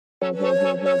Today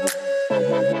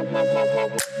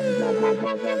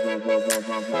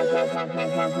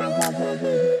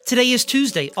is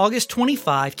Tuesday, August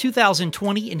 25,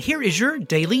 2020, and here is your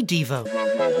Daily Devo.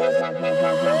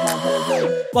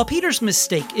 While Peter's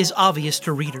mistake is obvious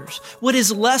to readers, what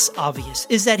is less obvious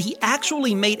is that he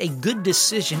actually made a good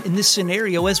decision in this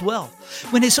scenario as well.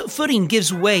 When his footing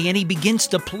gives way and he begins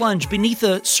to plunge beneath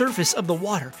the surface of the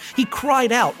water, he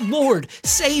cried out, "Lord,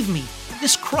 save me!"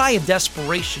 This cry of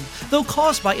desperation, though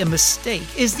caused by a mistake,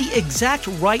 is the exact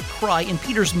right cry in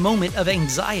Peter's moment of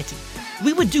anxiety.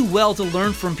 We would do well to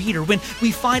learn from Peter when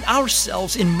we find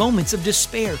ourselves in moments of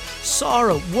despair,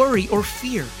 sorrow, worry, or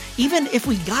fear, even if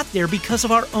we got there because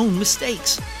of our own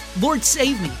mistakes. "Lord,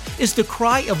 save me" is the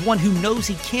cry of one who knows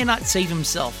he cannot save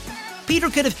himself.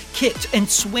 Peter could have kicked and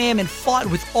swam and fought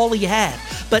with all he had,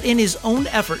 but in his own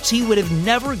efforts, he would have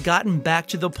never gotten back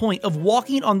to the point of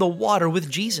walking on the water with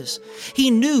Jesus.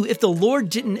 He knew if the Lord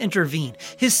didn't intervene,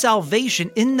 his salvation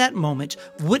in that moment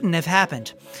wouldn't have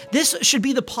happened. This should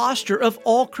be the posture of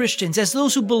all Christians as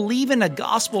those who believe in a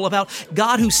gospel about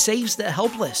God who saves the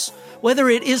helpless. Whether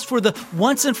it is for the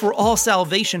once and for all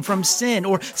salvation from sin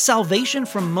or salvation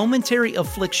from momentary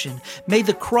affliction, may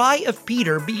the cry of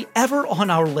Peter be ever on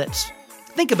our lips.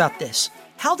 Think about this.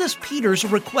 How does Peter's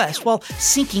request while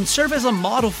sinking serve as a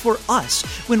model for us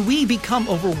when we become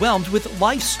overwhelmed with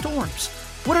life's storms?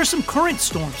 What are some current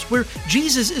storms where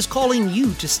Jesus is calling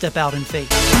you to step out in faith?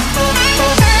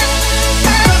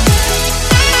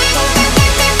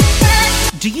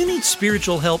 Do you need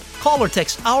spiritual help? Call or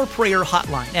text our prayer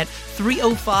hotline at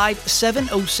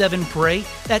 305-707-PRAY.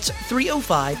 That's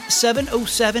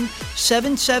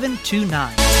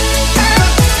 305-707-7729.